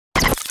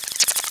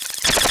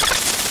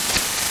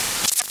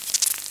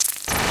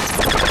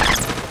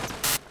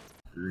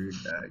rude,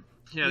 dog.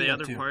 Yeah, the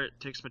other part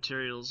takes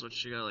materials,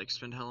 which you gotta like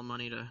spend hella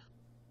money to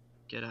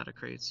get out of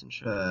crates and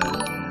shit.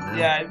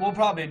 Yeah, we'll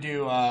probably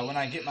do when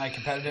I get my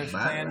competitive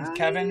plans,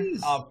 Kevin.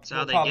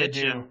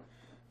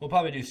 We'll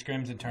probably do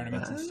scrims and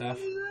tournaments and stuff.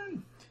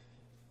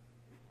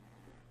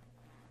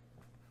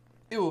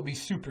 It will be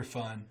super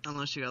fun.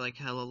 Unless you got like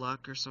hella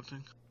luck or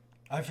something.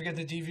 I forget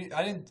the GV.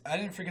 I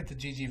didn't forget the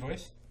GG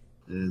voice.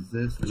 Is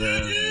this love?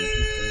 I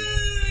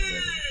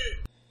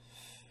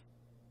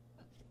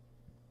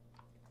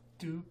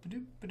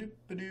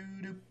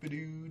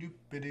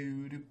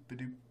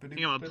think I'm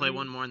gonna play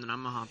one more and then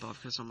I'm gonna hop off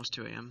because it's almost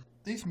 2 a.m.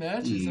 These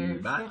matches are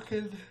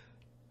fucking.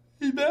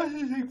 These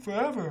matches take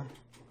forever.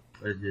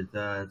 What's your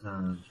thoughts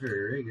on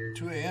triggers?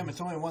 2 a.m.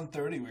 It's only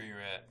 1:30 where you're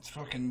at. It's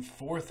fucking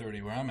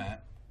 4:30 where I'm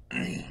at.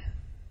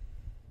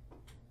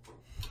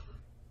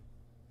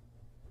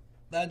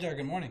 Ladjar,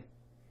 good morning.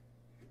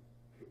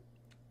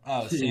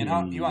 Oh,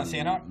 Sandhawk? You want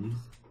Sandhawk?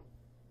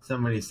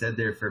 Somebody said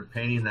they're for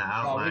painting the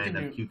outline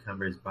of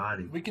Cucumber's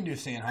body. We can do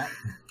Sandhawk.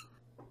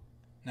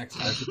 Next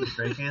time. That's what the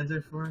spray cans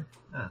are for?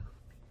 Oh.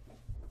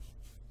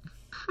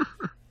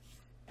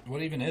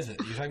 What even is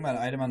it? You're talking about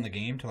an item on the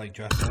game to like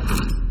dress up?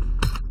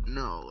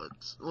 No,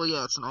 it's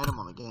yeah, it's an item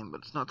on the game,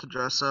 but it's not to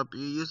dress up.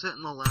 You use it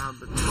in the lab,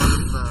 but it's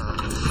part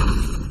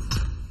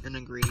of an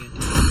ingredient.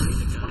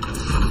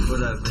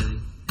 What up, Vinny?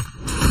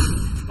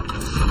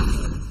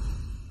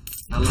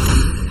 I love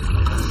you.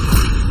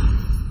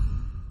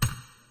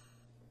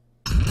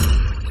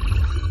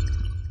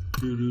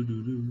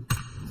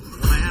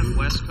 I have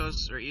West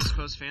Coast or East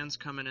Coast fans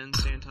coming in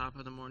saying top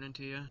of the morning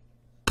to you.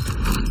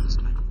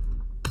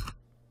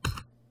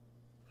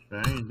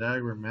 Trying,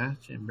 dog. We're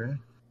matching, bro.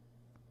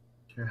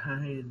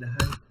 Trying,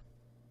 dog.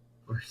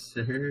 We're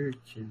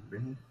searching,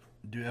 bro.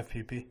 Do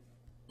FPP.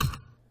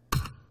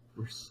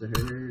 We're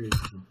searching.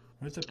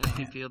 Where's the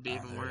FPP will be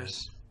even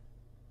worse.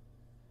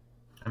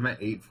 I'm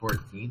at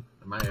 814.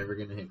 Am I ever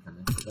gonna hit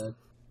connect, dog?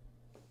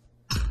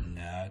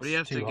 Nah, what do you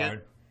have too to hard.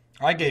 get?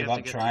 I gave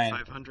up trying.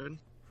 500.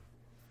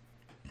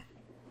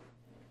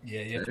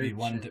 Yeah, you have to be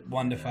 1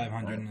 to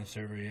 500 in the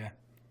server. Yeah.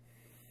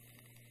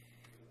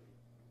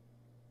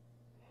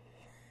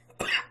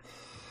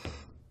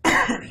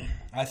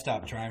 I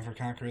stopped trying for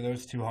Conqueror. That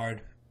was too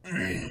hard.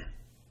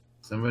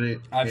 Somebody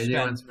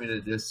wants me to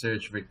just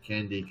search for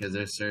Candy because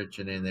they're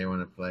searching and they want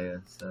to play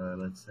us. So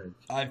let's search.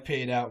 I've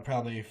paid out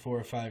probably $4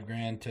 or $5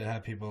 grand to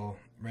have people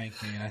rank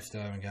me, and I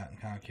still haven't gotten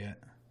Conk yet.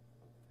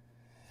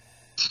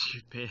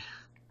 You pay.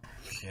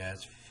 Yeah,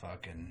 it's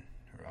fucking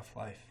rough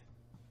life.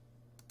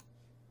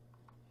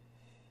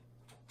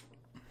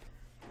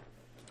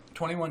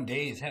 21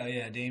 days, hell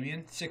yeah,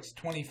 Damien.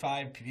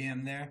 6:25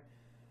 p.m. there.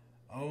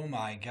 Oh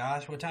my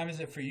gosh, what time is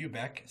it for you,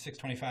 Beck?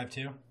 6:25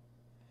 too.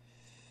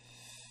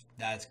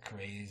 That's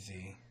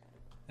crazy.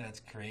 That's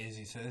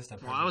crazy. So this is the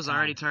well, I was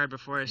already tired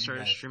before I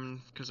started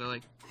streaming because I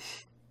like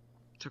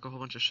took a whole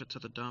bunch of shit to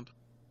the dump.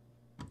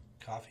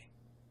 Coffee.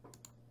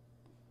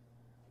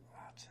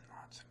 Lots and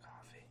lots of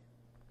coffee.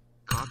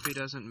 Coffee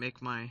doesn't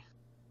make my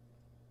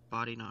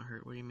body not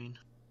hurt. What do you mean?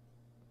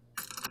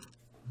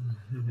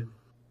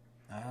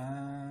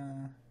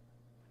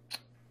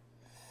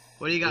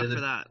 What do you got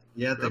for that?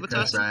 Yeah, the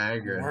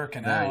Viagra.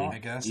 Working out, I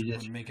guess. You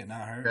just make it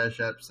not hurt. Crush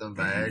up some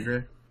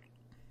Viagra.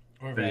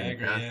 Or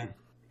Viagra, yeah.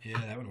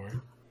 Yeah, that would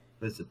work.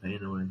 Puts the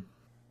pain away.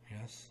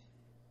 Yes.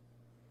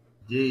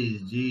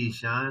 Geez,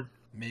 Sean.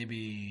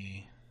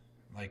 Maybe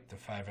like the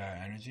 5-hour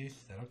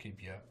energies. That'll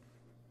keep you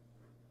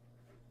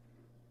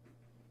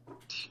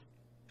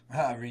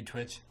up. Read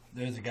Twitch.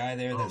 There's a guy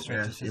there that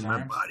stretches his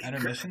arms.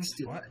 Intermissions?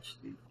 What?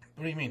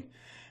 What do you mean?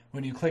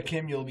 When you click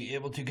him, you'll be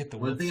able to get the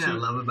one thing I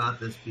love about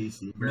this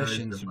PC, bro, is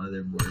the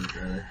motherboard,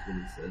 bro. That's what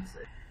it says.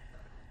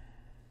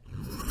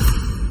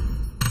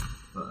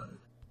 Fuck.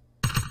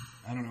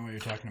 I don't know what you're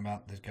talking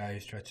about. This guy who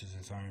stretches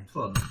his arms.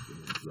 Fucking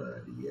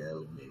bloody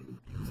hell, man.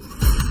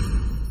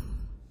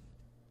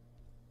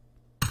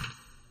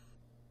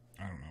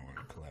 I don't know what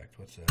to collect.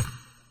 What's that?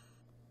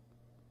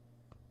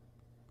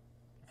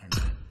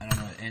 I don't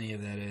know what any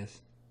of that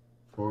is.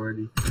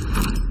 40.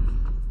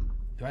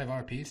 Do I have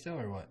RP still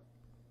or what?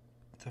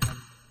 What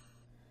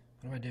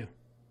do I do?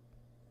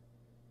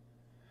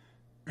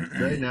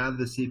 Right now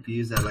the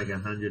CPU's at like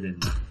 100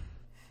 and...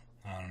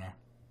 I don't know.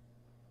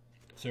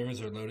 Servers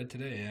are loaded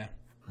today, yeah.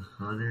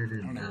 100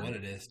 and... I don't know what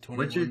it is.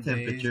 What's your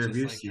temperature of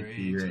your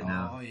CPU right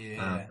now? Oh,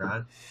 yeah.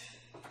 Brad?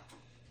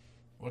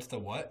 What's the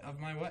what of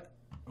my what?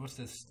 What's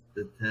this?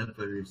 The temp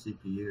of your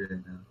CPU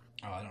right now.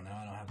 Oh, I don't know.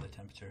 I don't have the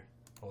temperature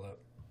pulled up.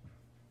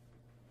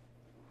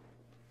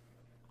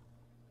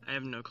 I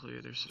have no clue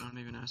either, so don't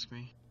even ask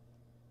me.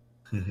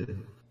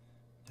 And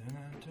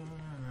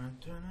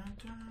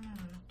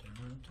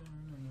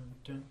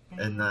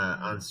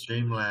on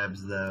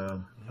Streamlabs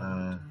though,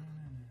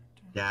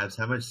 Dabs,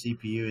 how much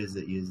CPU is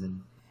it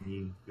using? When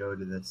you go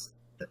to this,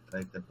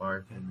 like the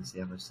bar thing, to see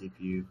how much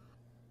CPU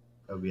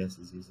OBS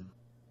is using?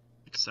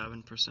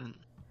 7%.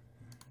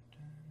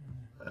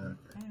 Okay.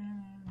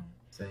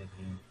 Same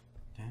here.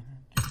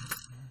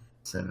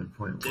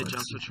 7.1. It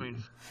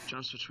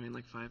jumps between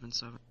like 5 and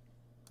 7.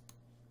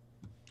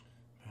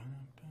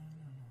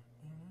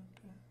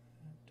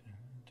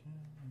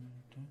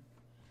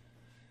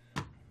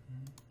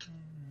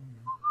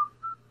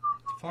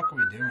 fuck are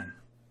we doing?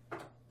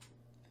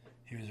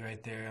 He was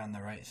right there on the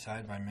right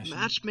side by mission.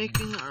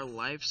 Matchmaking our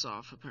lives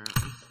off,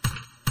 apparently.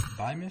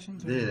 By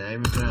missions? Dude, I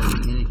even put on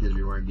bikini because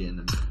we weren't getting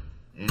them.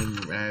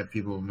 And I had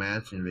people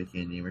matching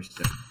bikini. We're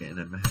still getting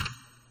them match.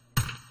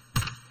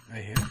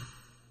 Right here?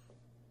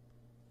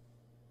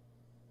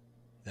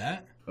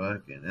 That?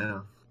 Fucking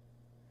hell.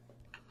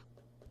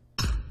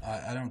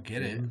 I don't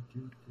get it.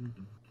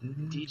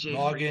 DJ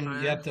Log in.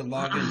 You have to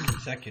log in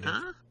consecutive.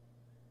 Huh?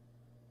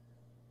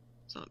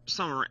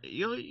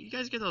 You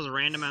guys get those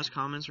random ass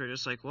comments where you're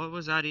just like, what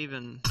was that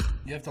even?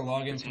 You have to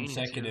log in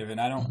consecutive,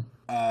 and I don't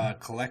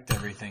collect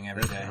everything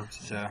every day.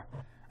 So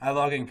I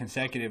log in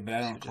consecutive, but I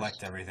don't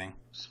collect everything.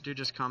 Some dude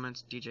just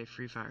comments DJ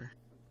Free Fire.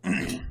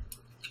 I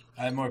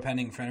have more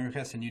pending friend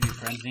requests than you do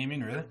friends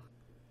naming, really?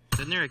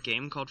 Isn't there a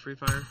game called Free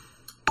Fire?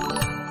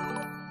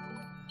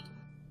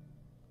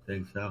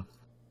 Think so.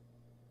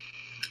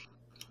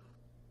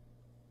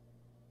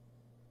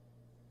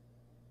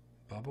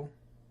 Bubble?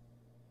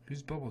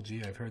 Who's Bubble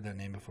G? I've heard that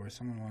name before.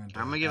 Someone wanted to.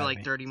 I'm gonna give it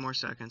like 30 more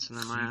seconds and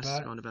then my ass is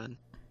going to bed.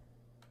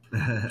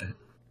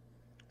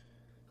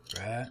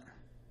 Rat.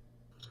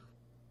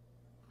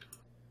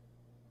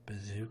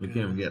 Bazooka. We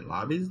can't get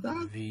lobbies,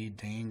 dog? V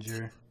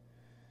Danger.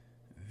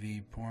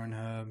 V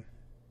Pornhub.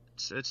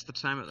 It's the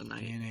time of the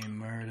night. DNA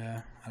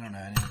Murda. I don't know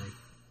any of them.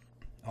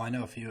 Oh, I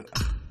know a few.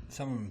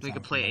 Some of them. We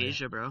could play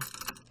Asia, bro.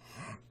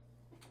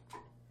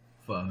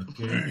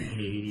 Fucking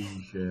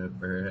Asia,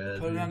 bro.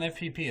 Put it on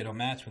FPP. It'll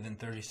match within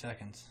 30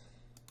 seconds.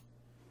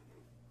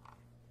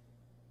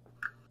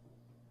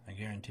 I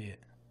guarantee it.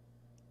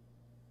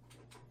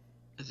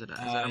 Is that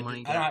a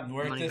money back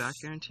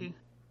guarantee?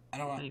 I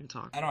don't even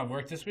talk. I don't have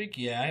work this week.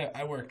 Yeah,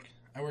 I work.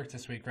 I work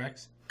this week,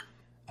 Rex.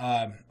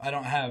 I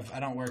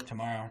don't work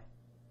tomorrow.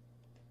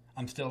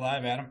 I'm still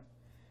alive, Adam.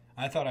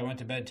 I thought I went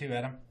to bed too,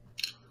 Adam.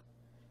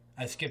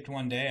 I skipped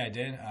one day. I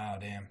did. Oh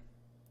damn.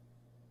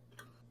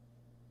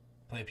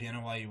 Play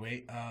piano while you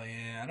wait. Oh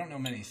yeah. I don't know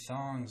many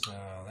songs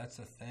though. That's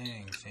the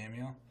thing,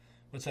 Samuel.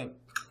 What's up,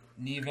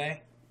 Neve?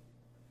 What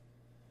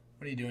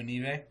are you doing,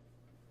 Neve?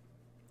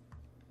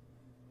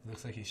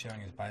 Looks like he's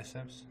showing his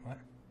biceps. What?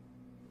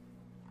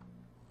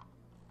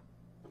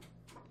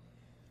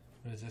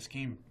 What is this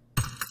game?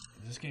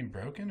 Is this game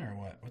broken or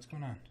what? What's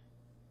going on?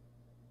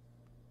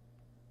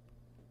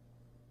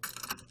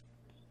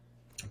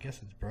 I guess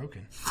it's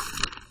broken.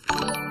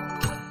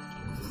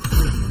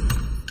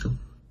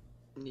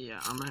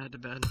 Yeah, I'm gonna head to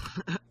bed.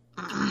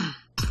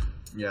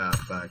 Yeah,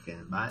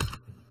 fucking bye.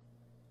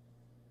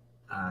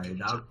 Alright,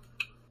 dog.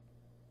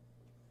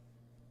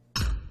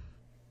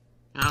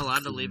 You're not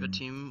allowed to leave a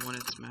team when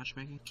it's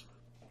matchmaking?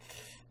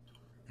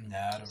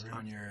 No,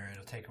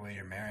 it'll take away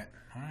your merit.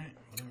 Alright,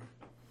 whatever.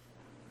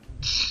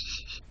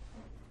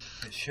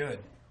 It should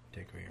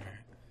take away your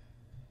merit.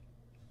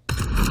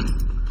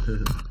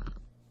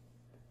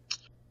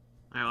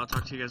 Alright, I'll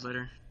talk to you guys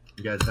later.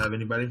 You guys have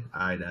anybody?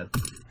 Alright, Dad.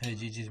 Hey,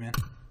 GG's, man.